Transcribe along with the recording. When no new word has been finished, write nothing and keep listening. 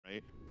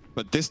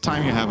But this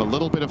time you have a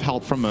little bit of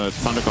help from a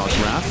Thunder God's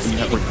Wrath, and you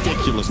have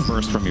ridiculous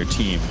burst from your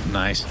team.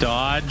 Nice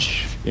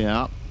dodge.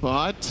 Yeah,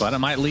 but it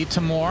might lead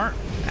to more.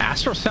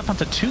 Astro step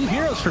onto 2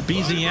 heroes for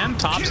BZM.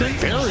 Thompson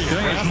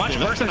doing as much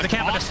burst as they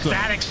can, but a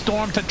static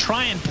storm to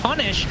try and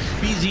punish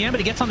BZM, but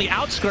he gets on the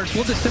outskirts.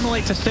 Will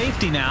dissimulate to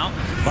safety now,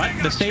 but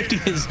the safety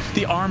is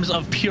the arms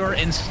of Pure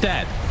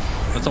instead.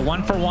 That's a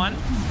 1-for-1.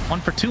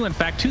 1-for-2, in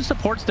fact. 2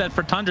 supports dead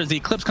for Tundra as the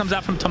Eclipse comes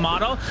out from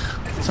Tomato.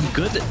 Some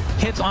good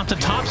hits onto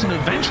Thompson, who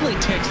eventually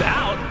takes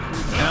out.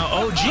 Now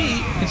OG,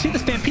 you can see the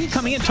Stampede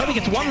coming in. Toby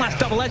gets one last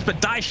double edge,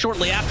 but dies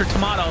shortly after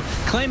Tomato,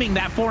 claiming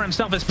that for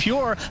himself as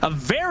Pure. A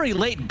very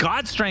late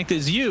God Strength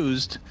is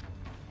used.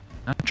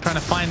 I'm trying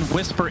to find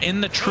Whisper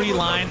in the tree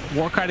line.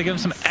 Warcry to give him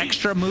some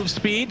extra move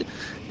speed.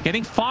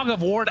 Getting Fog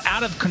of Ward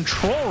out of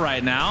control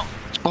right now.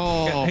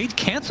 Oh, he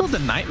canceled the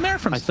Nightmare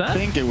from Seth? I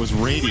think it was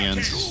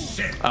Radiance.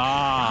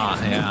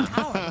 Ah,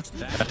 yeah.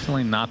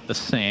 Definitely not the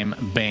same.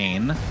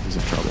 Bane. He's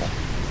in trouble.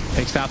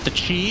 Takes out the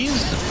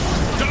cheese.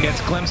 Gets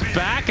glimpsed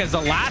back as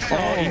the last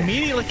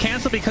immediately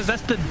canceled because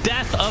that's the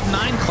death of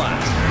 9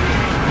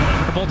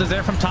 class. Bolt is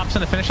there from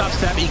Thompson to finish off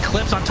Seb.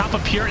 Eclipse on top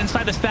of Pure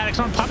inside the static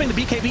storm, popping the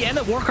BKB and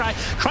the Warcry,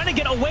 trying to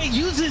get away,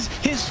 uses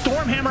his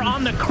Stormhammer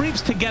on the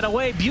creeps to get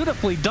away.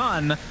 Beautifully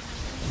done.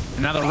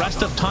 And now the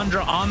rest of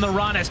Tundra on the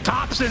run as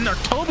Thompson, or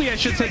Toby I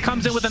should say,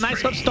 comes in with a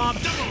nice up stomp,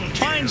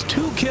 finds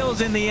 2 kills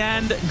in the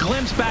end,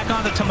 glimpse back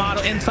onto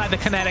Tomato inside the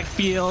kinetic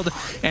field,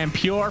 and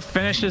Pure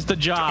finishes the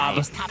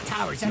job.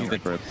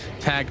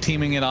 Tag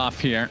teaming it off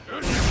here.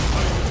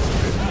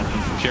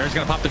 Pure's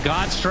gonna pop the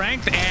God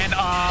Strength, and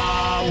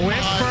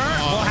Whisper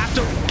will have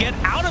to get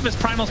out of his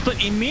Primal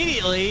Split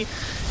immediately.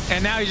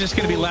 And now he's just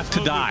going to be left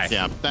to die.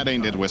 Yeah, that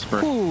ended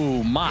Whisper.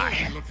 Ooh, my.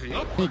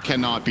 He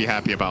cannot be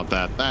happy about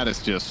that. That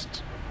is just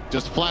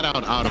flat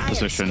out of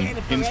position.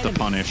 Insta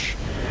punish.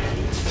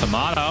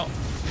 Tomato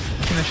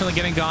initially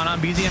getting gone on.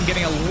 BZM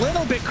getting a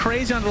little bit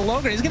crazy on the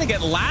Logan. He's going to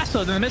get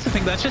lassoed in the midst of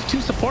things. That's just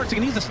 2 supports. He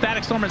can use the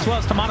Static Storm as well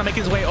as Tomato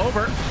making his way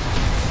over.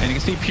 And you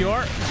can see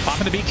Pure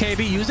popping the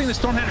BKB, using the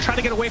Stormhand to try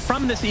to get away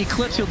from this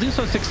Eclipse. He'll do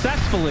so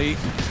successfully.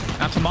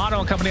 Now Tomato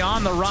and company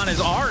on the run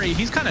is Ari.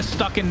 He's kind of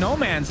stuck in no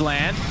man's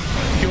land.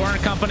 Pure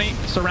and company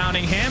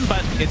surrounding him,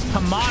 but it's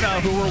Tomato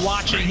who we're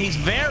watching. He's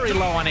very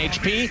low on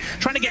HP,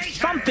 trying to get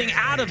something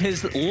out of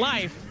his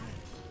life.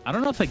 I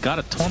don't know if they got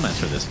a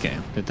Tormentor this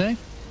game. Did they? Or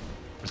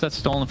was that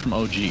stolen from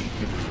OG?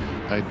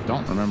 I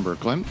don't remember.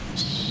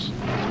 Glimpse.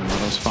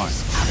 Tomato's fine.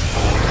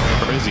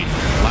 Or is he?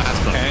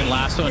 Lasso. Okay,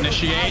 lasso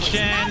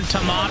initiation.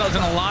 Tomato's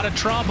in a lot of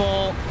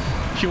trouble.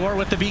 Pure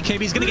with the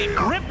BKB. He's going to get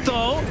gripped,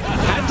 though.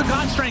 Has the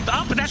God Strength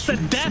up, but that's the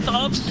death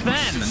of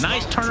Sven.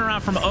 Nice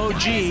turnaround from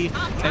OG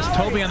as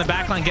Toby on the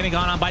backline getting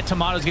gone on by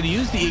Tomato. Is going to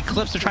use the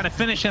Eclipse to try to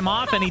finish him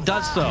off, and he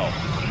does so.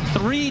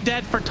 3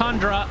 dead for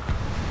Tundra.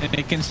 And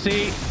you can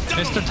see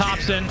Mr.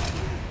 Thompson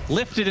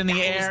lifted in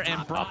the air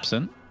and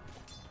Thompson.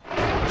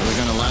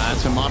 They're going to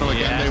lasso Tomato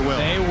again. Yeah, they will.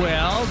 They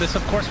will. This,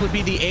 of course, would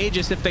be the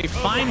Aegis if they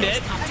find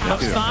it.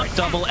 Up stomp,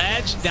 double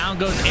edge. Down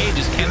goes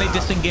Aegis. Can they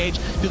disengage?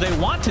 Do they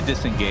want to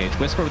disengage?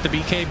 Whisper with the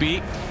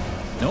BKB.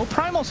 No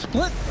Primal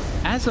Split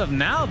as of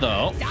now,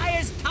 though.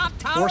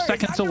 4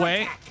 seconds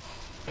away.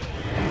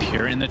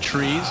 Pure in the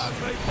trees.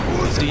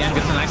 CM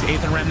gets a nice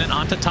 8th Remnant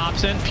onto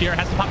Thompson. Pure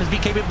has to pop his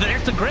BKB, but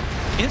there's the grip.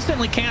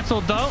 Instantly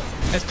canceled, though,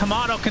 as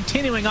Tomato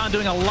continuing on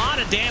doing a lot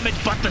of damage,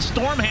 but the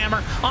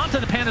Stormhammer onto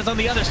the Pandas on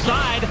the other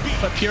side.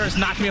 But Pure is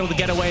not going to be able to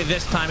get away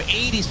this time.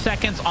 80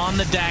 seconds on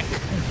the deck.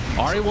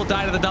 Ari will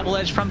die to the double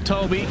edge from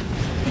Toby.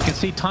 You can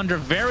see Tundra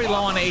very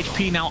low on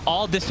HP now,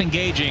 all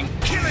disengaging.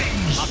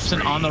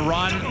 Thompson on the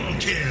run.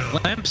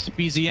 Glimpse,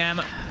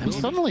 BZM. We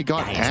suddenly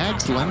got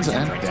Axe, Lens,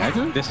 and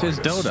Dagger? This is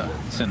DOTA,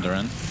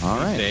 Cinderin. All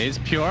right. Stays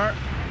Pure.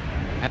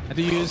 Had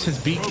to use his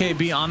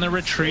BKB on the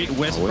retreat.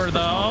 Whisper,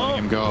 though.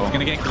 Him go.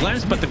 Gonna get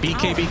glimpsed, but the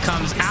BKB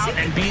comes out,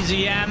 and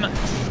BZM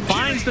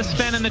finds the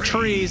Sven in the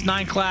trees.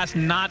 9 class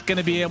not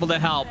gonna be able to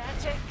help.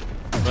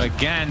 But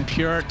again,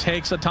 Pure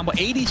takes a tumble.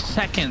 80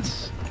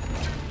 seconds.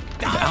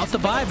 Out the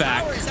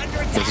buyback.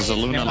 This is a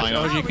Luna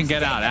lineup. You can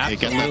get out.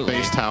 Absolutely. They get that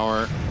base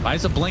tower.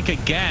 Buys a blink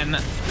again.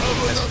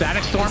 The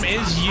Static Storm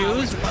is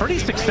used pretty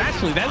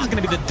successfully. That is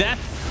going to be the death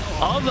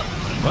of...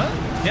 What?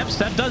 Yep,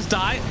 Seb does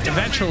die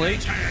eventually.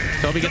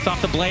 Toby gets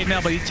off the blade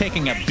now, but he's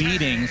taking a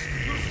beating.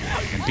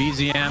 And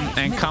BZM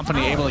and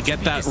company able to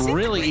get that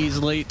really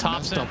easily.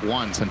 Messed up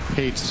once and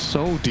paid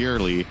so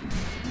dearly.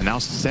 And now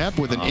Seb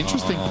with an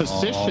interesting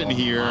position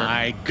here.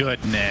 My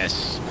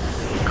goodness.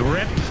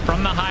 Grip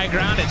from the high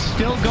ground. It's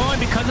still going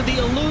because of the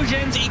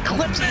illusions.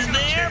 Eclipse is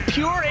there.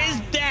 Pure is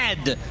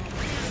dead.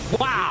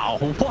 Wow,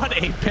 what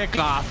a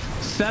pickoff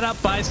set up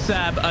by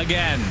Seb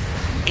again.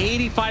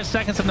 85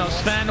 seconds of no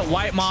Sven.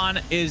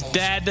 Whitemon is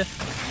dead.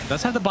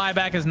 Does have the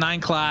buyback as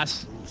 9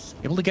 class.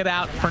 Able to get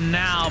out for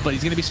now, but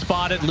he's going to be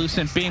spotted.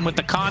 Lucent Beam with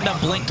the Conda.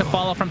 Blink to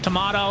follow from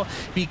Tomato.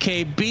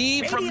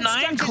 BKB from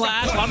 9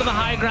 class onto the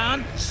high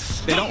ground.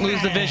 They don't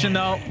lose the vision,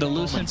 though. The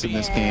Lucent in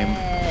this game.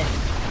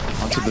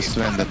 onto the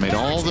Sven that made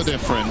all the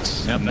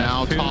difference. Yep,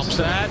 now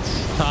Thompson.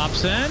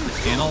 Thompson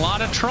in a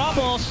lot of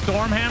trouble.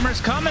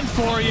 Stormhammer's coming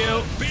for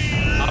you.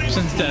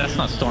 Thompson's dead. That's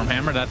not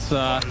Stormhammer. That's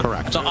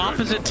correct. The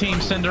opposite team,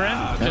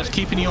 Cinderin. Just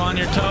keeping you on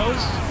your toes.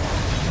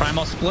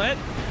 Primal split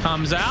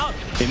comes out.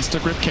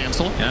 Insta grip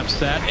cancel. Yep,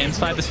 set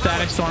inside the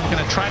static storm.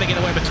 Gonna try to get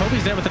away, but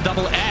Toby's there with the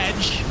double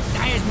edge.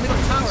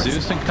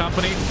 Zeus and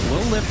company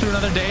will live through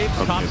another day.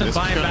 Thompson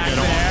buying back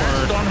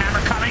there.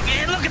 Stormhammer coming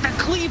in. Look at the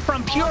cleave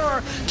from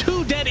Pure.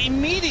 2 dead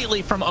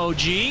immediately from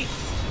OG.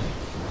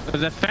 The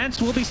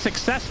defense will be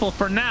successful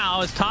for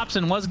now, as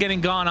Thompson was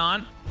getting gone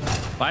on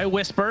by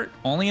Whisper.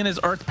 Only in his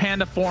Earth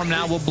Panda form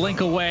now. Will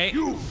blink away.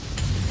 We'll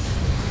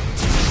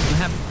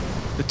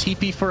have the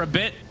TP for a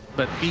bit,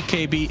 but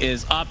BKB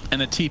is up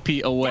and the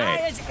TP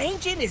away.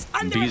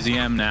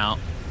 BZM now.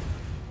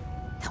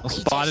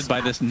 Spotted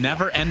by this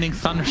never-ending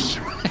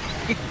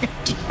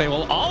Thunderstrike. They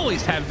will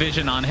always have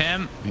vision on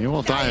him. He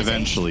will die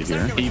eventually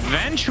here.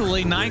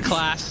 Eventually, 9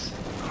 class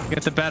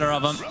gets the better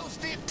of him.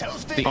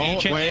 The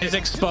Ancient is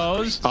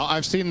exposed.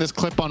 I've seen this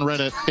clip on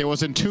Reddit. It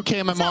was in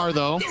 2K MMR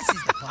though.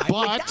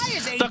 But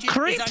the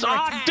creeps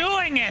are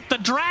doing it. The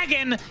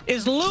dragon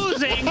is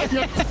losing.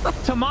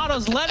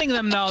 Tomato's letting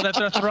them know that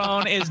their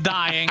throne is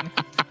dying.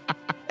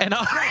 And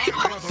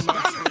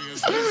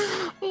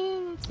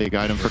big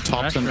item for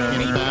Thompson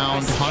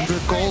inbound.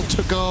 100 gold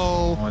to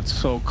go. Oh, it's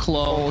so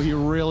close. Oh, he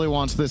really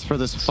wants this for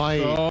this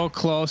fight. So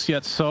close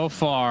yet so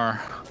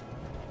far.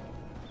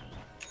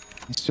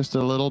 It's just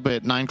a little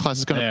bit. 9 class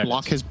is going to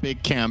block his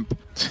big camp.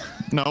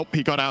 Nope,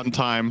 he got out in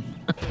time.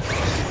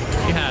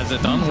 He has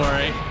it, don't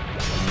worry.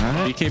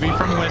 BKB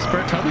from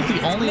Whisper. Toby's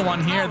the only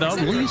one here, though.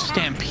 Will use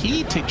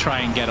Stampede to try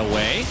and get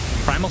away.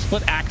 Primal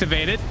Split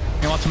activated.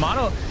 And while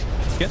Tomato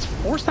gets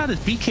forced out his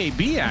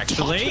BKB,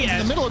 actually. In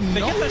the middle of they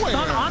nowhere. get the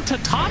stun onto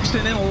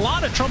Thompson in a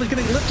lot of trouble. He's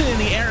getting lifted in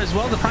the air as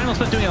well. The Primal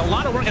Split doing a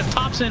lot of work as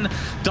Thompson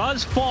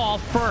does fall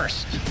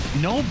first.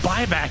 No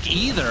buyback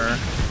either.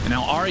 And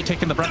now Ari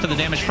taking the brunt of the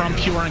damage from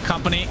Pure and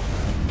company.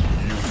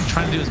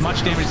 Trying to do as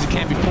much damage as he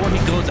can before he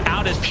goes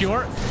out as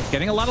Pure.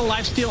 Getting a lot of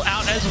lifesteal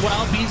out as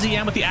well.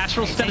 BZM with the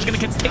Astral Step is going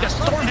to take a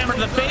Stormhammer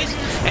to the face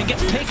and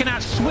gets taken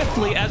out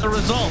swiftly as a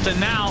result. And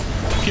now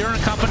Pure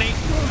and company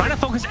trying to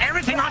focus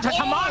everything onto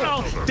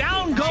Tomato.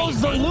 Down goes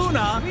the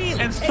Luna,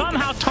 and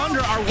somehow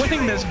Tundra are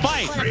winning this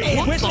fight.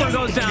 Whisper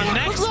goes down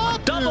next.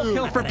 Double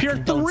kill for Pure.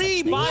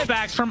 3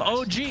 buybacks from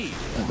OG.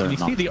 And you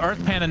see the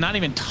Earth Panda not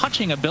even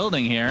touching a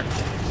building here.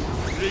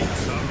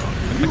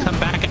 Gonna come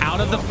back out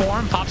of the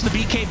form, pops the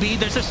BKB.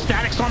 There's a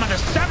static storm onto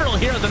several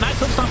heroes. The Night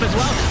Flip Stomp as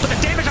well, but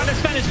the damage on this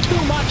Sven is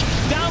too much.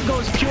 Down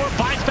goes Pure,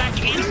 buys back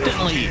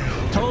instantly.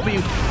 Toby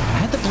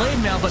had the blade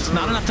mail, but it's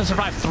not enough to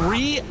survive.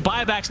 3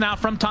 buybacks now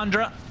from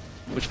Tundra,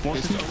 which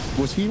forces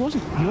he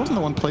wasn't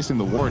the one placing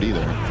the ward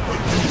either.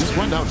 He just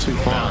went out too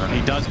far.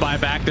 He does buy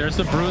back. There's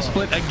the Bruise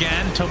Split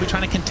again. Toby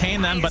trying to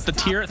contain them, but the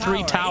tier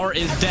 3 tower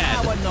is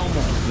dead.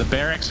 The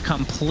barracks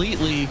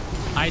completely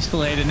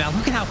isolated. Now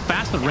look at how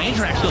fast the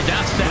Ranger actually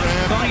down.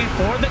 Going in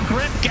for the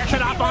grip, gets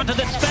it off onto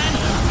the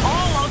Sven.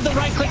 All of the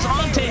right clicks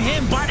onto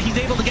him, but he's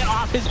able to get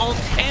off his ult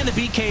and the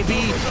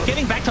BKB.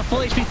 Getting back to full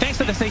HP thanks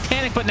to the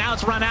Satanic, but now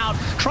it's run out.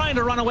 Trying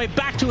to run away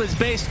back to his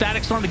base.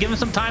 Static Storm to give him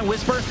some time.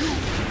 Whisper,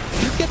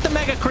 you get the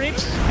mega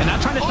creeps, and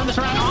now trying to turn this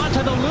around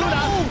onto the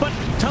Luna, but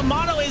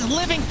Tomato is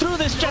living through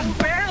this just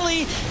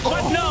barely,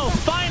 but no,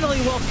 finally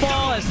will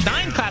fall as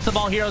 9 class of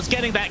all heroes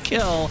getting that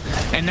kill,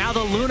 and now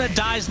the Luna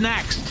dies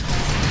next.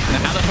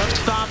 And now the hook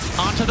stops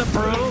onto the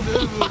Brew.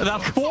 The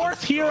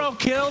 4th hero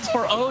killed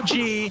for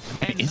OG.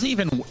 And is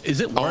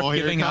it worth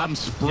giving up?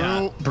 Brew,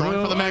 yeah,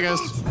 Brew for the Megas.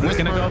 We're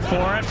gonna go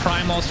for it.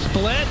 Primal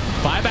Split.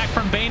 Buyback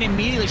from Bane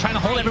immediately, trying to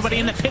hold everybody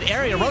in the pit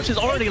area. Roach is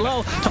already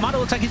low. Tomato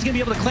looks like he's gonna be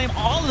able to claim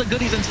all of the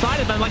goodies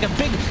inside of them like a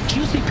big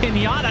juicy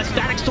pinata.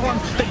 Static Storm,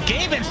 the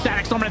Gaven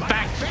Static Storm, in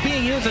fact,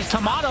 being used as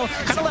Tomato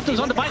kind of left to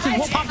his own devices.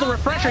 Won't pop the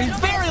refresher. He's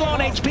very low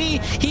on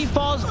HP. He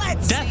falls.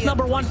 Death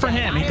number 1 for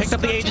him. He picked up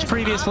the Aegis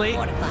previously.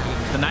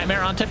 The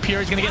Nightmare onto Pure.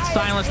 He's going to get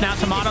silenced now.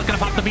 Tomato going to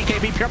pop the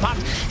BKB. Pure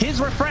pops his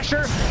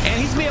refresher,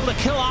 and he's going to be able to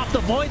kill off the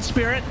Void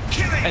Spirit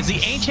as the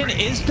Ancient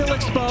is still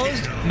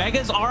exposed.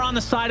 Megas are on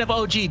the side of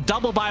OG.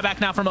 Double buyback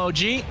now from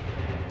OG.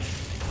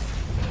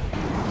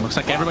 Looks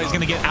like everybody's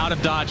going to get out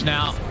of dodge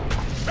now.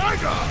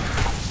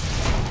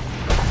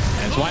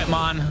 And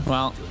Whitemon,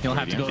 well, he'll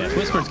have to go. If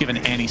Whisper's given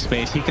any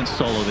space, he can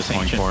solo this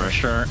Ancient for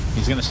sure.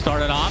 He's going to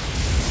start it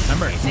off.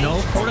 Remember, no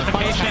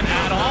fortification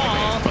at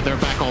all. But they're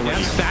back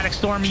already. Yep, Static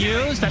Storm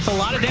used. That's a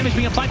lot of damage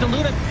being applied to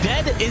Luna.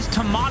 Dead is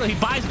Tomato. He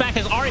buys back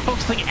as Ari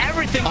focusing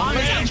everything on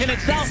the Ancient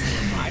itself.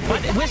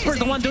 But Whisper's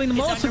the one doing the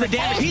most of the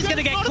damage. He's going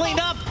to get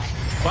cleaned up.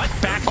 But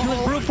back to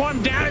his Brew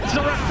form. Down it's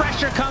the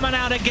refresher coming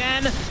out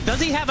again. Does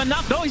he have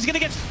enough? No, he's going to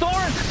get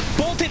Storm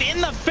bolted in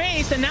the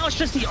face. And now it's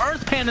just the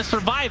Earth Panda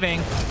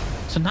surviving.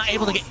 So not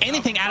able to get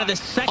anything out of this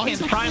second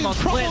Primal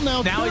Split.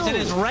 Now he's in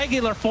his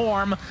regular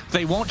form.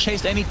 They won't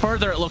chase any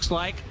further, it looks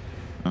like.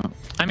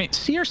 I mean,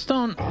 Seer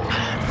Stone,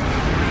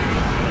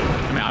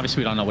 I mean,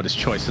 obviously we don't know what his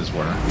choices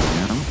were.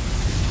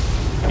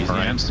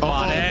 BZM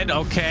spotted,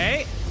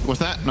 okay. Was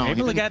that? No,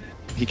 able to get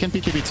He can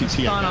BKB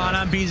TT.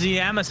 On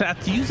BZM.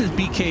 Has to use his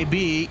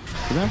BKB.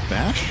 Does that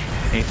bash?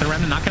 Aether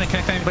Remnant not going to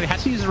connect anybody.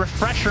 Has to use a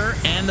refresher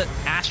and the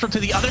Astro to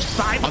the other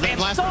side. But they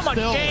have so much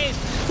days.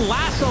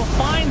 Lasso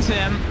finds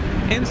him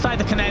inside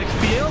the kinetic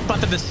field, but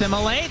the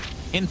Dissimilate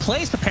in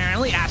place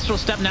apparently. Astro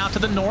step now to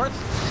the north.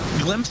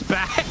 Glimpse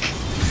back.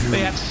 They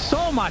have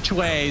so much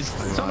ways.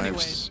 So many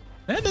ways.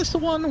 And this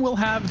one will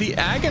have the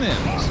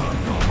Aghanims.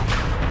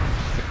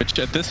 Which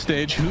at this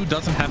stage, who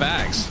doesn't have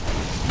Ags?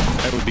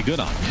 That would be good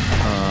on.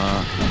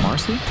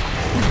 Marcy?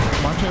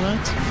 Marty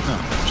Light? No,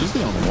 she's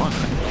the only one.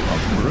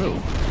 Oh, Brew.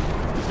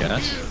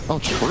 Yes. Oh,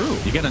 true.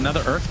 You get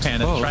another Earth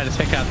Panda to try to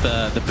take out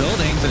the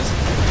buildings.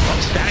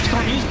 Static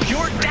Storm used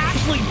pure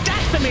absolutely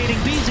decimating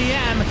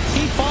BZM.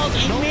 He falls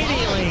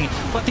immediately.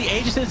 But the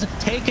Aegis is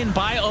taken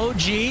by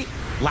OG.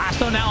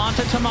 Lasso now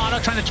onto Tomato,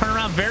 trying to turn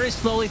around very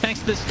slowly thanks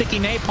to the sticky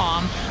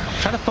napalm.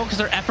 Trying to focus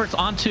their efforts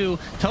onto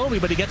Toby,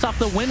 but he gets off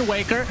the Wind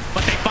Waker.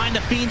 But they find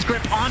the Fiend's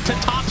Grip onto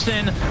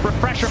Thompson.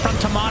 Refresher from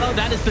Tomato.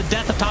 That is the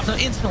death of Thompson.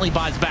 Instantly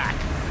buys back.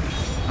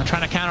 I'm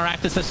trying to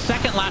counteract this. A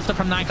second Lasso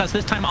from 9class,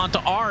 this time onto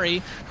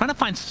Ari. Trying to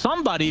find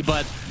somebody,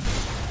 but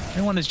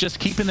everyone is just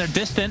keeping their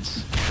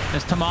distance.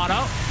 There's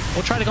Tomato.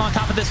 We'll try to go on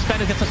top of this.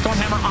 Spender gets the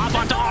Stormhammer off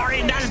onto Ari,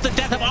 and that is the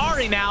death of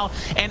Ari now.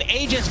 And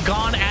Aegis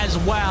gone as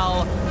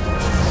well.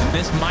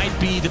 This might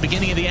be the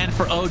beginning of the end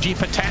for OG,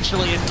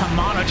 potentially, as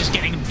Tomato just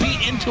getting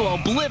beat into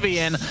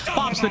oblivion.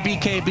 Pops the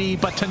BKB,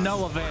 but to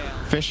no avail.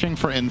 Fishing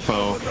for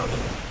info.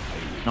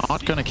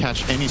 Not going to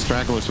catch any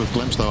stragglers with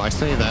Glimpse, though. I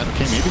say that.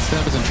 Okay, maybe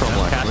Seb is in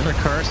trouble, actually.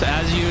 Casper cursed,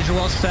 as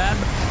usual. Seb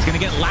is going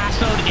to get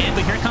lassoed in,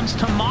 but here comes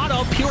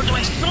Tomato. Pure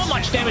doing so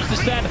much damage to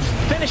Seb.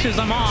 Finishes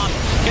him off.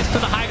 Gets to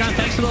the high ground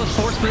thanks to those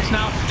force splits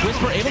now.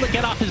 Whisper able to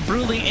get off his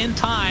Brulee in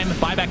time.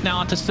 Buyback now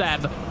onto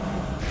Seb.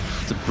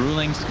 The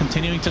Brulings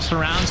continuing to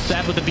surround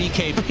Seb with the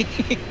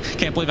BKB.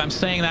 Can't believe I'm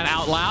saying that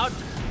out loud.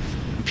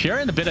 Pure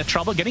in a bit of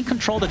trouble, getting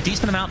controlled a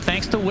decent amount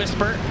thanks to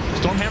Whisper.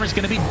 Stormhammer's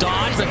going to be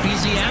dodged. The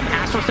BZM,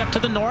 Astro Step to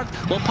the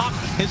north, will pop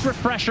his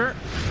refresher.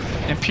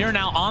 And Pure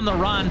now on the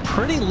run,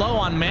 pretty low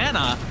on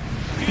mana.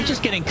 He's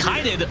just getting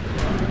kited.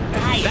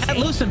 That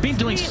Lucent Beam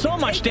doing so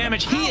much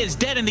damage. He is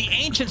dead, and the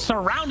Ancient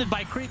surrounded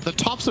by creep. The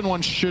Thompson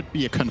one should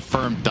be a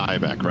confirmed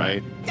dieback,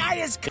 right?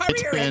 It's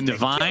been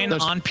Divine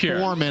on Pure.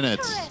 4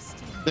 minutes.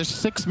 There's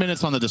 6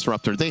 minutes on the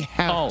Disruptor. They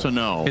have to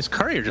know. His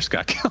courier just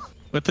got killed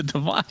with the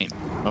Divine.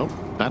 Oh,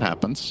 that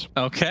happens.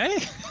 Okay.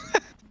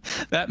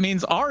 That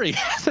means Ari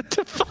has a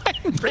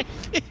Divine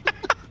Rapier.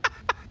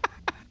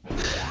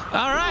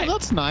 All right. Oh,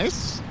 that's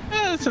nice.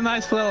 Yeah, it's a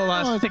nice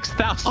little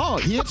 6,000. Oh,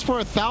 he hits for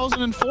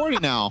 1,040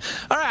 now.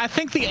 All right, I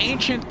think the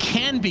Ancient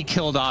can be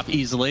killed off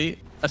easily,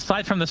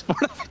 aside from this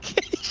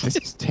fortification. This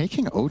is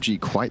taking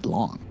OG quite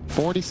long.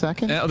 40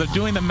 seconds? Yeah, they're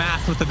doing the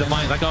math with the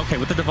Divine. Like, okay,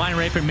 with the Divine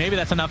Rapier, maybe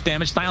that's enough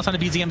damage. Silence on the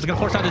BZM is going to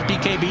force out his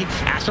BKB.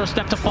 Astro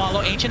Step to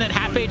follow. Ancient at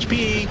half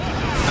HP.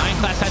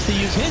 9class has to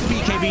use his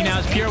BKB now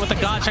as Pure with the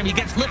God Charm. He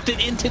gets lifted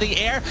into the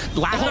air.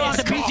 Lasso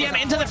onto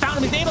BZM into the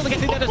fountain. He's able to get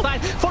to the other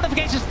side.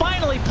 Fortifications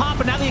finally pop,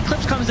 and now the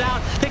Eclipse comes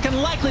out. They can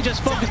likely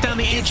just focus down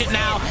the Ancient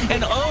now.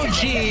 And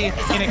OG,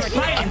 in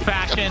exciting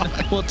fashion,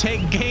 will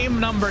take game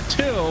number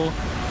 2.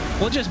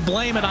 We'll just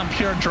blame it on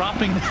Pure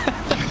dropping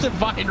the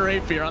Divine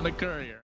Rapier on the courier.